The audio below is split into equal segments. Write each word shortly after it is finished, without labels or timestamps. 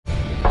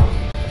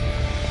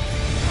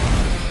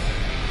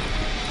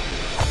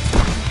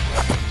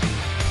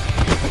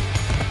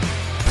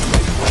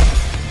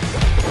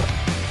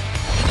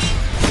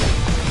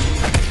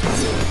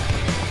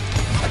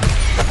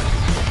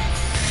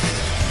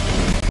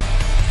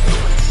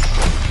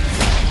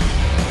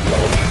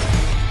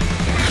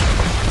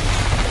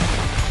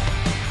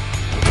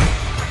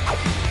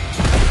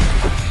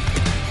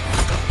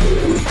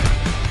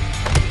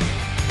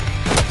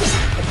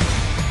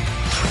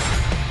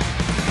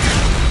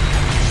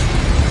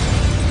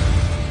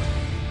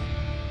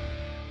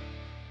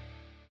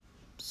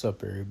What's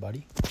up,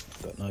 everybody?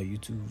 Got another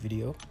YouTube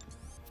video.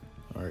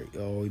 Alright,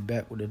 y'all, we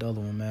back with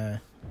another one,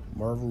 man.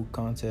 Marvel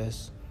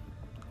Contest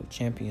of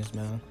Champions,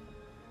 man.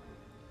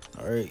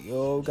 Alright,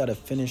 yo, gotta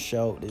finish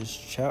out this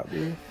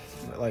chapter.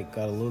 Like,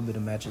 got a little bit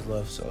of matches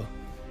left, so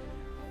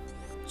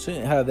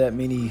shouldn't have that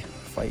many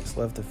fights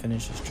left to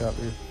finish this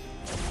chapter.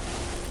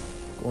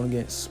 Going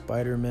against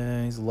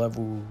Spider-Man, he's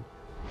level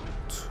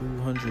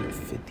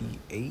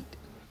 258.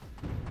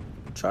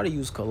 Try to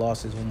use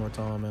Colossus one more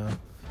time, man.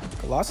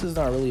 Colossus is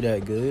not really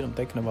that good. I'm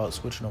thinking about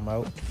switching him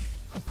out.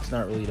 It's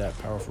not really that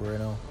powerful right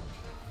now.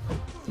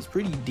 He's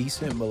pretty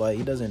decent, but like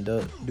he doesn't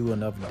do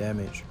enough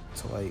damage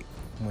to like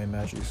win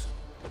matches.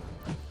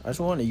 I just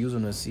wanted to use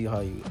him to see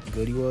how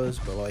good he was,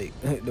 but like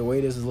the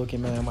way this is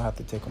looking, man, I'm gonna have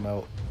to take him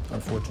out,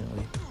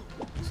 unfortunately.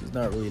 He's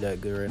not really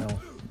that good right now.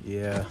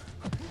 Yeah,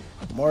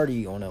 I'm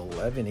already on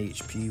 11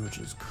 HP, which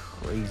is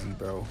crazy,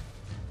 bro.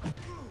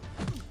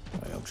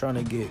 Like, I'm trying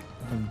to get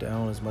him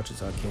down as much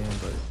as I can,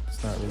 but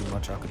it's not really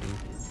much I could do.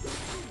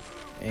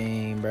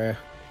 Aim, bruh.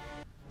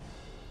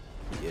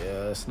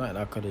 Yeah, that's nothing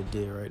I could have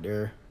did right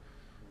there.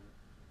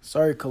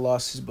 Sorry,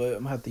 Colossus, but I'm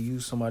gonna have to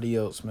use somebody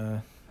else, man.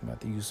 I'm gonna have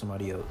to use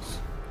somebody else.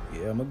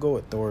 Yeah, I'm gonna go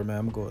with Thor, man.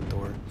 I'm gonna go with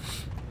Thor.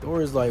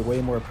 Thor is like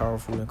way more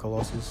powerful than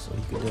Colossus, so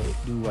he could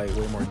do like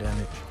way more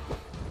damage.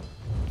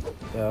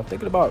 Yeah, I'm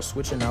thinking about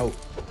switching out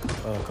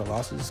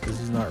Colossus because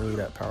he's not really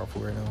that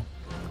powerful right now.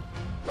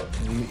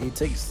 It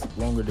takes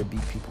longer to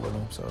beat people with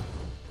him, so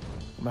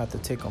I'm gonna have to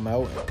take him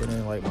out and put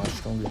in like my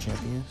stronger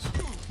champions.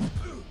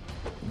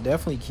 I'm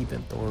definitely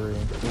keeping Thor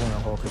and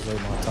Hulk is like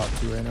my top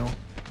two right now.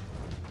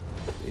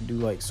 They do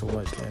like so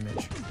much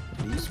damage.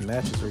 These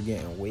matches are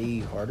getting way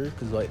harder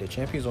because like the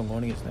champions I'm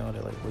going against now,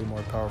 they're like way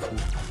more powerful,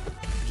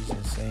 which is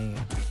insane.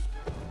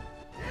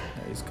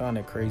 Like, it's kind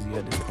of crazy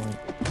at this point.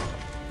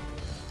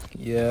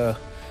 Yeah,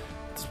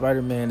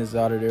 Spider-Man is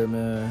out of there,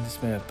 man.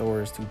 This man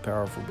Thor is too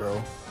powerful,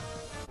 bro.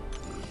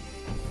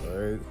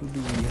 Alright, who do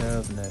we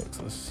have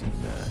next? Let's see,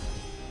 man.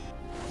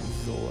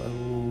 He's a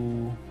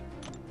level...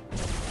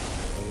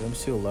 Wait, let me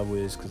see what level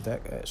it is, because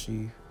that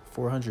actually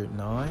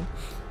 409.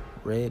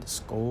 Red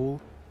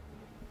Skull.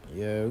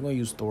 Yeah, we're gonna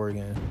use Thor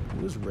again.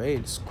 Who's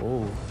Red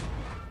Skull?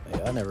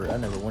 Hey, I never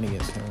went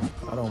against him.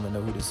 I don't even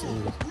know who this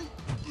is.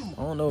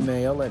 I don't know,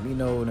 man. Y'all let me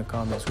know in the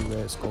comments who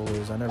Red Skull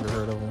is. I never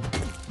heard of him.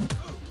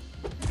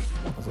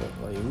 I was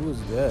like who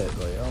is that?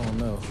 Like, I don't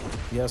know.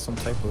 He has some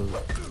type of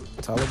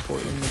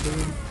teleporting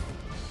ability.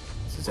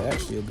 This is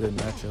actually a good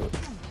matchup.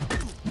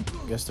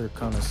 I guess they're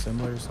kind of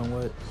similar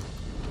somewhat.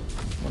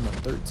 On a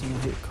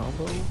 13-hit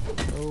combo?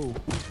 No.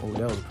 Oh,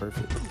 that was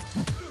perfect.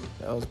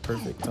 That was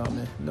perfect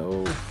timing.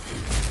 No.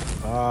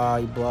 Ah,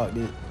 he blocked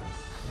it.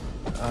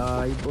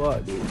 Ah, he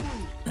blocked it.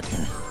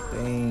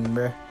 Dang,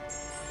 bruh.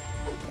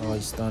 Oh,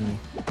 he stunned me.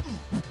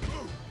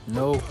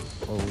 No.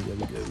 Oh, yeah,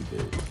 we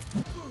good.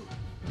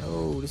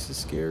 No, this is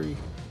scary.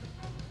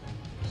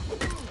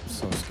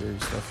 Some scary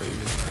stuff right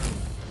here.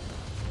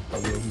 Oh,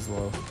 yeah, he's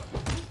low.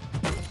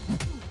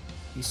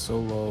 He's so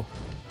low.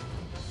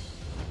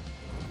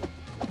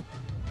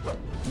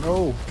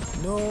 No,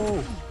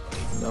 no,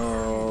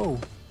 no,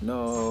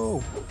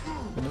 no,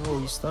 no,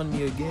 he stunned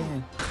me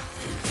again.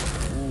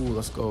 Ooh,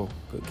 let's go.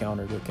 Good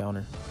counter, good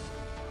counter.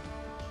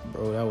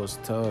 Bro, that was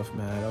tough,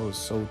 man. That was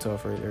so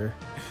tough right there.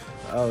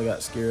 I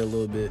got scared a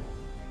little bit.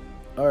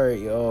 Alright,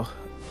 y'all.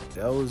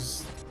 That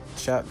was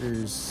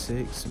chapter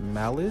 6,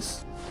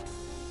 Malice.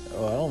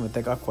 Oh, I don't even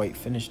think I quite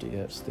finished it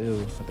yet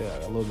still. I think I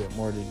got a little bit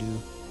more to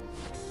do.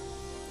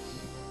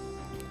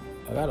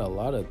 I got a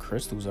lot of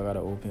crystals I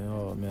gotta open.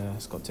 Oh man,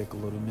 it's gonna take a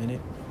little minute.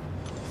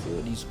 See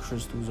what these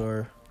crystals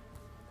are.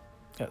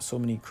 Got so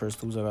many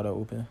crystals I gotta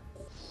open.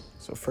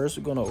 So first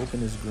we're gonna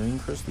open this green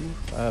crystal.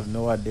 I have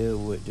no idea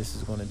what this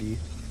is gonna be.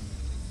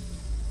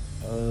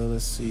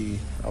 Let's see.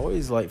 I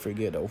always like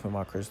forget to open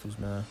my crystals,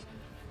 man.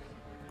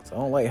 So I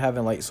don't like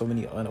having like so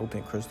many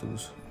unopened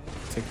crystals.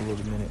 Take a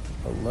little minute.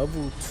 A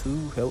level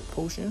 2 health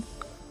potion.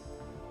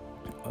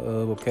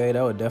 Okay,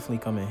 that would definitely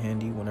come in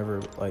handy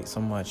whenever like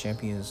some of my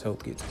champions'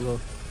 health gets low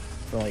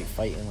for like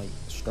fighting like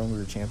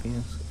stronger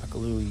champions. I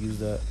could literally use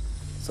that.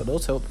 So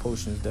those health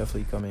potions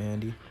definitely come in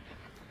handy.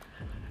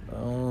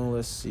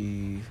 Let's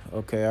see.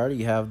 Okay, I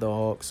already have the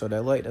Hulk, so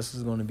this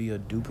is going to be a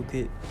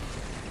duplicate.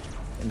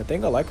 And the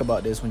thing I like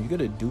about this, when you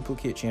get a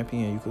duplicate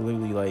champion, you can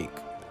literally like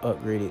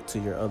upgrade it to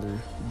your other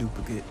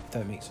duplicate, if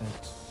that makes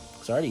sense.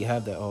 So I already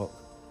have that Hulk,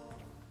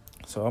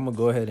 so I'm gonna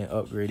go ahead and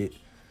upgrade it.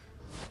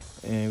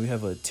 And we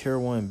have a tier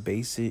 1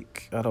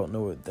 basic. I don't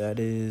know what that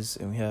is.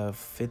 And we have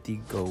 50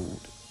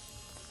 gold.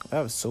 I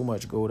have so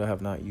much gold I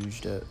have not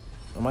used yet.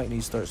 I might need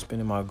to start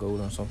spending my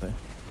gold on something.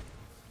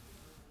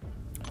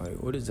 Like,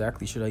 what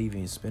exactly should I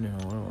even spend it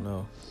on? I don't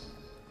know.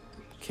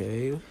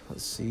 Okay,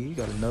 let's see.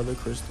 Got another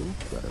crystal.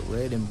 Got a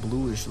red and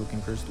bluish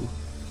looking crystal.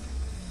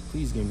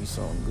 Please give me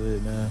something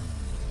good, man.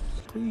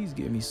 Please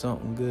give me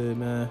something good,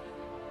 man.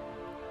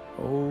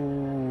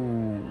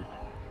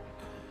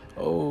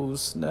 Oh,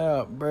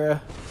 snap,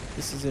 bruh.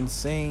 This is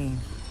insane.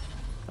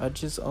 I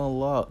just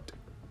unlocked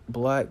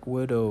Black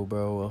Widow,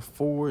 bro. A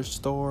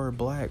 4-star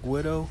Black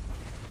Widow.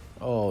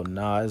 Oh,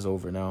 nah, it's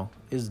over now.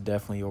 It's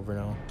definitely over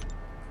now.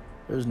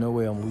 There's no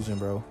way I'm losing,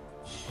 bro.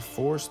 A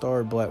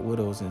 4-star Black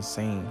Widow is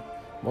insane.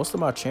 Most of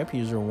my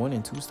champions are 1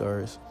 and 2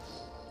 stars.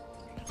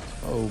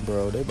 Oh,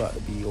 bro, they about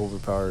to be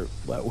overpowered.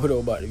 Black Widow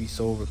about to be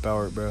so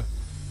overpowered, bro.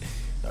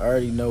 I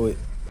already know it.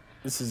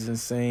 This is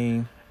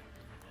insane.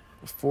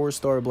 A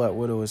 4-star Black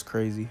Widow is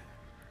crazy.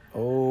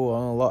 Oh,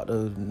 I unlocked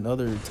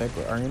another type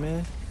of Iron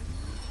Man.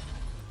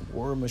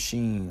 War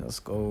Machine. Let's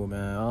go,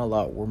 man. I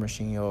unlocked War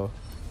Machine, y'all.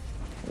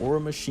 War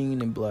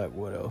Machine and Black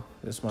Widow.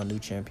 That's my new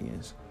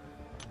champions.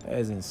 That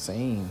is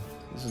insane.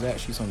 This is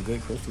actually some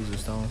good crystals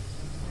this time.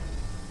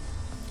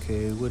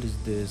 Okay, what is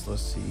this?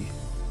 Let's see.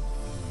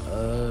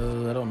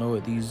 I don't know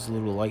what these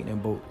little lightning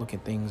bolt looking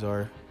things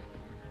are.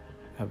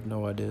 I have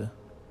no idea.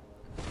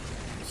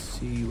 Let's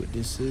see what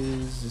this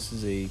is. This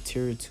is a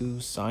tier 2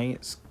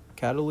 science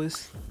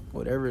catalyst,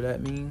 whatever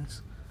that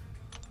means.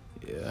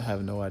 Yeah, I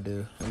have no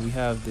idea. And we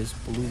have this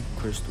blue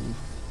crystal.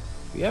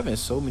 We having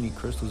so many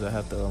crystals I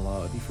have to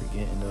unlock. I be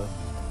forgetting though.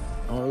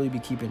 I don't really be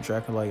keeping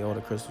track of like all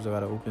the crystals I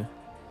gotta open.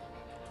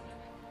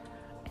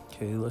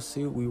 Okay, let's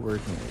see what we're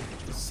working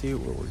with. Let's see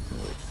what we're working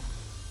with.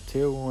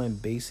 Tier 1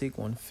 basic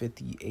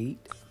 158.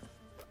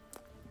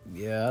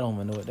 Yeah, I don't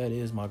even know what that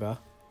is, my guy.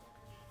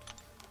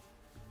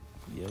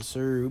 Yes,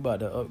 sir. We about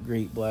to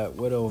upgrade Black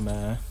Widow,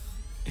 man.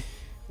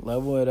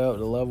 Level it up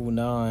to level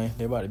 9.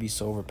 They're about to be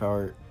so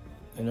overpowered.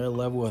 And they're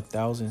level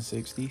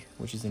 1060,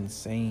 which is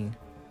insane.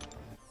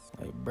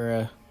 Like,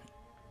 bruh.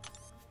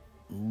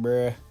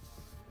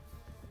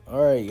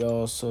 Alright,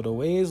 y'all. So the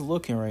way it's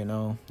looking right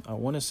now, I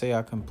want to say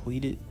I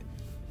completed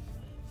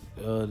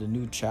the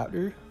new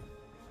chapter.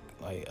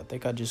 Like, I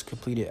think I just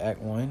completed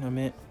Act 1, I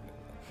meant.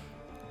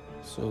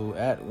 So,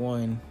 Act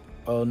 1,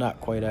 oh,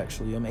 not quite,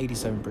 actually. I'm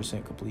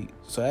 87% complete.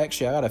 So,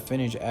 actually, I gotta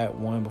finish Act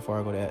 1 before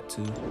I go to Act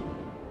 2.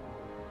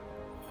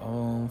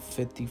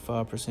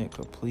 55%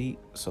 complete.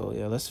 So,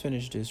 yeah, let's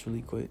finish this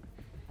really quick.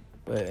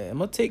 But I'm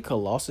gonna take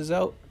Colossus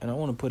out, and I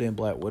want to put in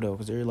Black Widow,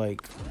 because they're,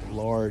 like,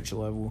 large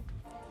level.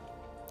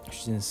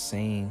 Which is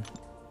insane.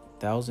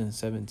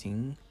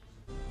 1017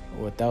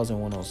 or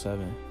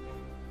 1107.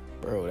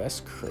 Bro, that's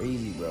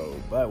crazy, bro.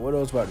 Black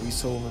Widow's about to be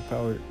so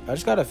overpowered. I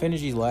just gotta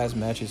finish these last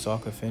matches so I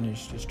can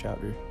finish this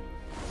chapter.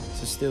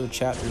 This is still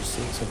chapter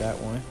 6 of that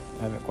one.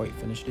 I haven't quite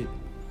finished it.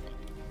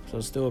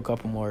 So still a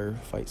couple more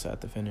fights I have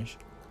to finish.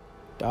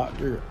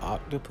 Dr.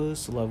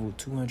 Octopus, level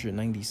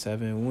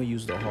 297. We won't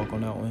use the Hawk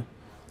on that one.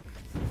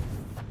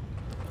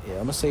 Yeah, I'm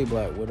gonna say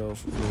Black Widow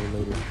for a little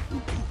later.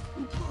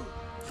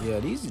 Yeah,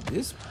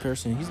 this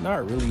person, he's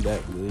not really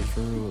that good for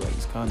real. Like,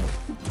 he's kind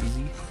of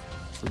easy,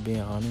 for being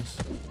honest.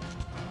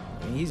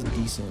 I mean, he's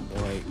decent,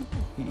 but like,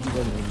 he doesn't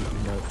really do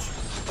much.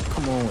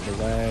 Come on with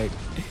the lag.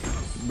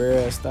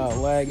 Bruh, stop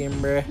lagging,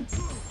 bruh.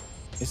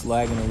 It's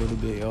lagging a little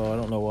bit, y'all. I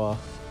don't know why.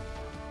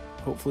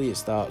 Hopefully it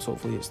stops.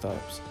 Hopefully it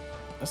stops.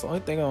 That's the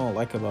only thing I don't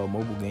like about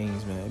mobile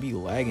games, man. It be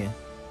lagging.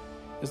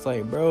 It's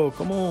like, bro,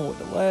 come on with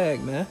the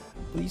lag, man.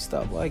 Please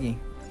stop lagging.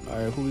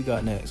 All right, who we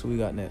got next? Who we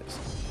got next?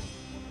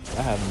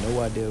 I have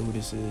no idea who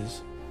this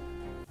is.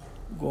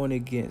 I'm going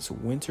against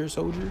Winter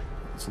Soldier.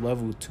 It's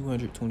level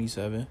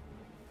 227.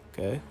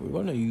 Okay, we're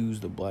going to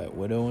use the Black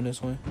Widow on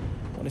this one.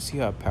 I want to see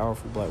how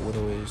powerful Black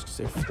Widow is, because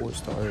they're 4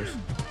 stars,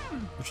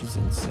 which is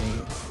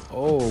insane.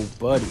 Oh,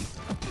 buddy.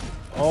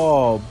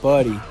 Oh,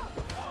 buddy.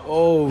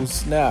 Oh,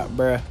 snap,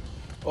 bruh.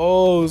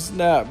 Oh,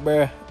 snap,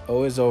 bruh.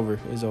 Oh, it's over.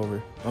 It's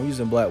over. I'm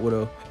using Black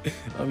Widow.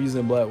 I'm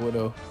using Black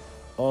Widow.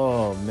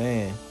 Oh,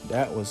 man.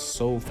 That was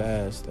so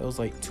fast. That was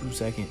like 2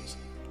 seconds.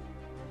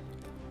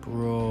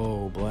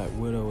 Bro, Black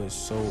Widow is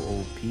so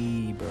OP,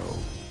 bro.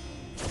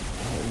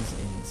 That is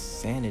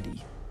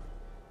insanity.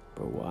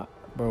 Bro,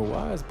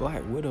 why is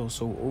Black Widow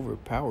so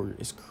overpowered?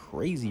 It's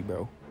crazy,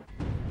 bro.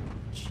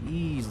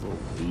 Jeez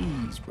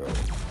Louise, bro.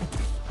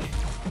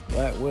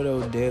 Black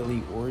Widow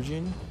Deadly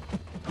Origin.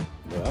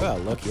 Bro, I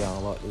got lucky I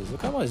unlocked this.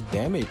 Look how much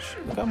damage.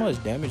 Look how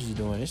much damage it's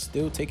doing. It's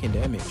still taking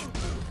damage.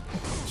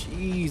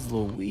 Jeez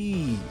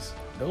Louise.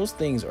 Those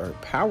things are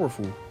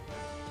powerful.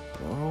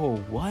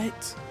 Bro,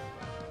 what?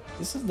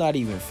 This is not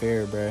even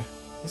fair, bro.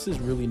 This is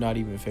really not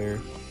even fair.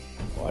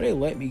 Why they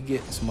let me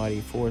get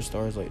somebody 4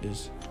 stars like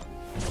this?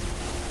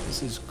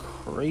 This is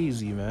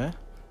crazy, man.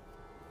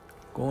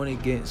 Going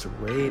against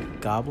Red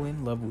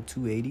Goblin, level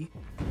 280.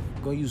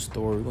 We're gonna use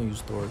Thor. We're gonna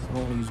use Thor. I don't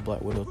want to use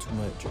Black Widow too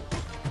much.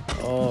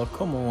 Oh,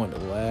 come on, the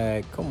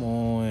lag. Come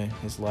on.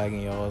 It's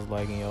lagging, y'all. It's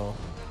lagging, y'all.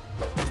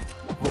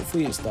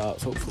 Hopefully it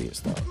stops. Hopefully it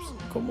stops.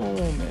 Come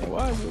on, man.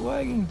 Why is it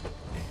lagging?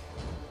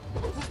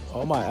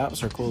 All my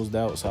apps are closed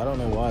out, so I don't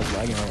know why it's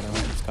lagging right now.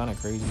 It's kind of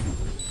crazy.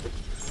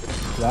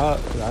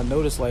 I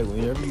noticed, like,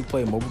 whenever you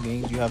play mobile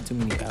games, you have too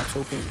many apps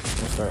open, it's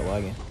gonna start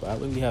lagging. But I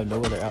literally have no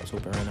other apps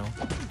open right now.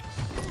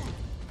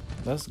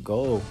 Let's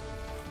go.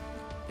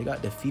 They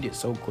got defeated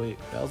so quick.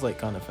 That was, like,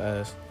 kind of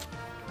fast.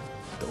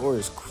 Thor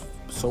is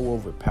so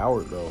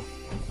overpowered, bro.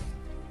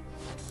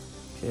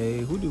 Okay,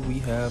 who do we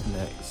have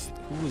next?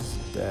 Who is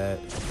that?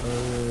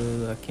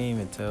 I can't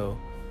even tell.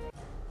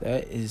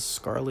 That is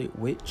Scarlet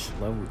Witch,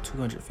 level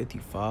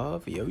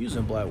 255. Yeah, we're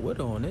using Black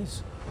Widow on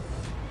this.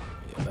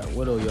 Yeah, that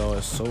Widow, y'all,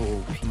 is so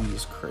OP.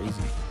 It's crazy.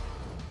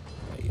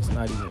 Like, it's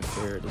not even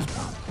fair at this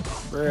point.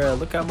 Bruh,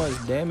 look how much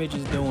damage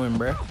it's doing,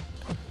 bruh.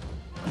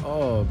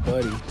 Oh,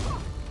 buddy.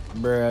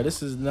 Bruh,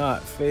 this is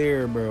not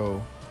fair,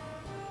 bro.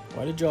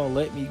 Why did y'all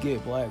let me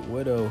get Black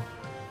Widow?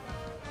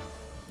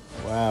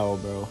 Wow,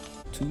 bro.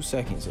 2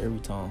 seconds every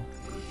time.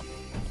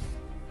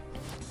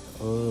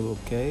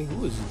 Okay,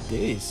 who is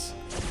this?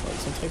 Like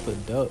some type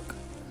of duck.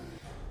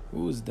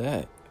 Who is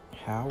that?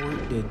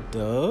 Howard the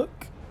Duck?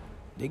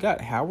 They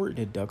got Howard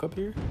the Duck up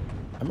here?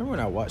 I remember when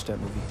I watched that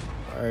movie.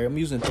 Alright, I'm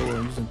using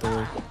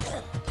Thor.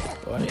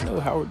 Oh, I didn't know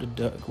Howard the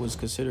Duck was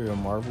considered a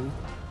Marvel.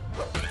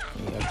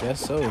 Yeah, I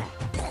guess so.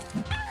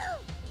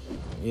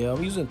 Yeah,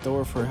 I'm using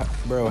Thor for...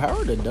 Bro,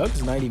 Howard the Duck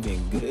is not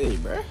even good,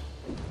 bruh.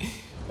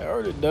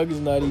 Howard the Duck is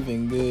not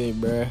even good,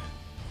 bruh.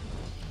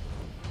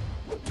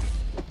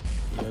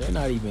 Yeah, they're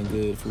not even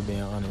good, for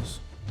being honest.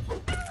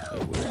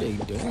 Like, what are they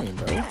doing,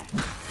 bro?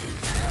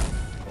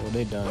 Oh,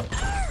 they done.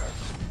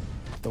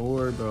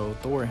 Thor, bro.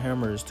 Thor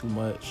hammer is too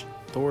much.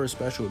 Thor's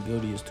special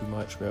ability is too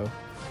much, bro.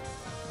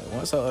 Like,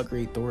 once I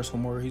upgrade Thor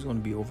some more, he's gonna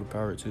be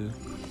overpowered too.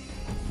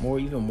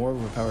 Even more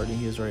overpowered than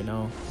he is right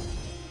now.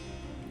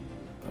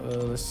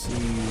 Let's see.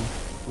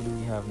 Who do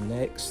we have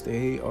next?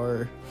 They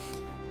are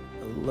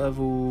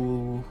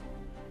level.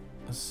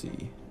 Let's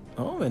see.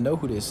 I don't even know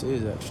who this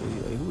is actually.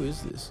 Like, who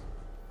is this?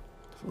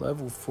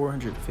 Level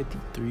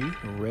 453.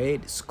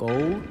 Red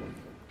Skull.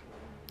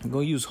 I'm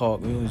gonna use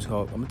Hawk.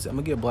 I'm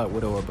gonna give Black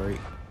Widow a break.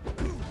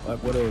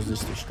 Black Widow is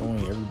just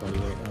destroying everybody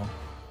right now.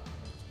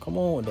 Come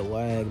on with the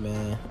lag,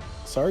 man.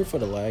 Sorry for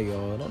the lag,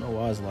 y'all. I don't know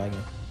why it's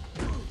lagging.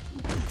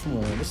 Come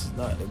on, this is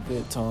not a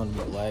good time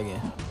to be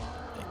lagging.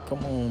 Like,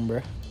 come on,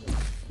 bruh.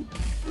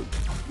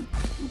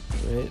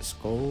 Red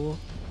Skull.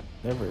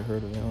 Never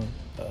heard of him.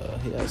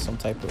 He has some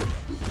type of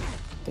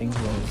things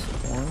on his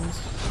horns.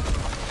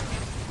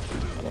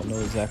 I don't know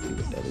exactly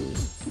what that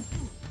is.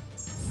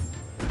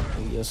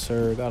 Yes,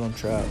 sir. Got him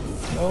trapped.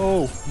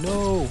 No,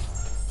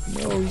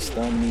 he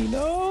stunned me.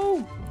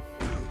 No.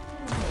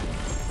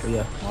 Oh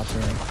yeah, my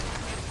turn.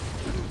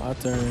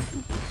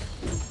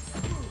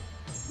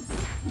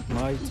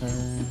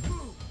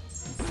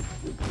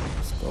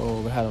 Let's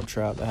go. I had him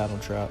trapped. I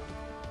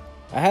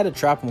had to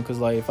trap him because,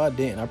 like, if I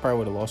didn't, I probably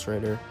would have lost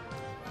right there.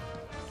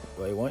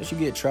 Like, once you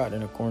get trapped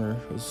in a corner,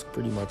 it's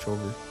pretty much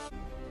over.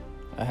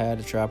 I had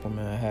to trap him,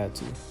 man. I had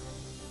to.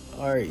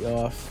 Alright,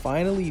 y'all.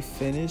 Finally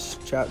finished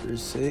chapter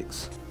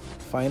 6.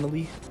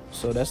 Finally.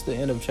 So that's the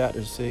end of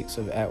chapter 6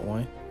 of Act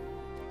 1.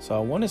 So I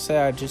want to say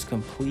I just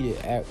completed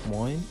Act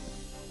 1. I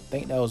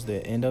think that was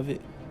the end of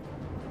it.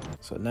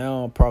 So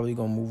now I'm probably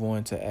going to move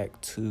on to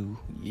Act 2.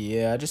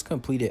 Yeah, I just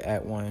completed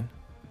Act 1,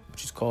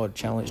 which is called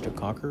Challenge the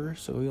Conqueror.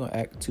 So we're on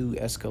Act 2,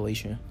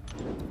 Escalation.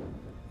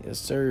 Yes,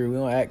 sir.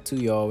 We're on Act 2,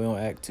 y'all. We're on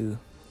Act 2.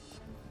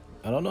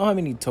 I don't know how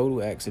many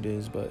total acts it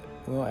is, but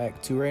we're on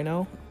Act 2 right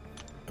now.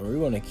 And we're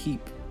going to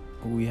keep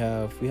who we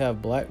have. We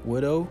have Black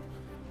Widow,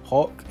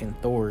 Hawk, and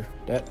Thor.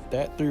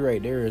 That three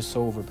right there is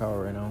so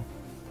overpowered right now.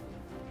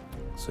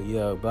 So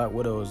yeah, Black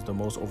Widow is the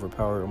most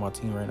overpowered on my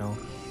team right now.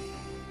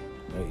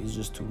 Like, it's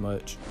just too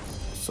much.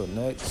 So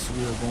next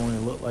we are going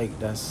to look like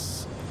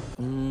that's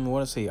I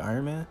want to say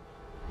Iron Man,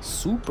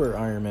 Super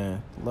Iron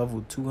Man,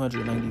 level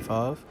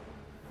 295.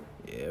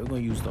 Yeah, we're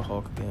gonna use the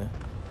Hawk again.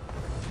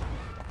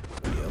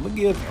 Yeah,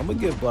 I'm gonna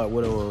give Black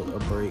Widow a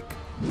break.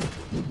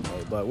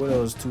 Like, Black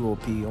Widow is too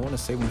OP. I want to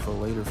save him for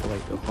later for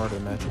like the harder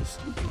matches,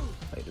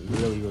 like the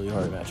really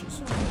hard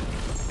matches.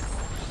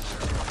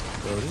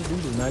 Bro, this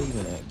dude is not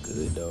even that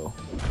good though.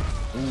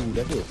 Ooh,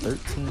 that did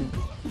 13.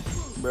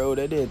 Bro,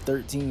 that did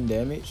 13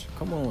 damage.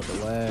 Come on with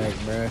the lag,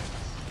 bruh.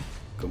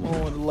 Come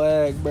on with the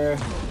lag, bruh.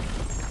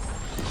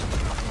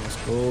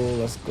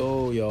 Let's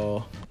go,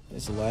 y'all.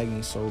 It's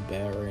lagging so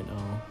bad right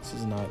now. This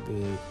is not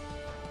good.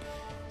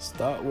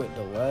 Stop with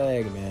the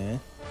lag, man.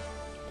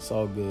 It's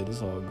all good.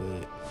 Let's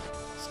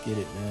get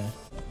it, man.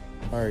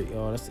 Alright,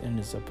 y'all. Let's end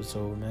this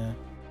episode, man.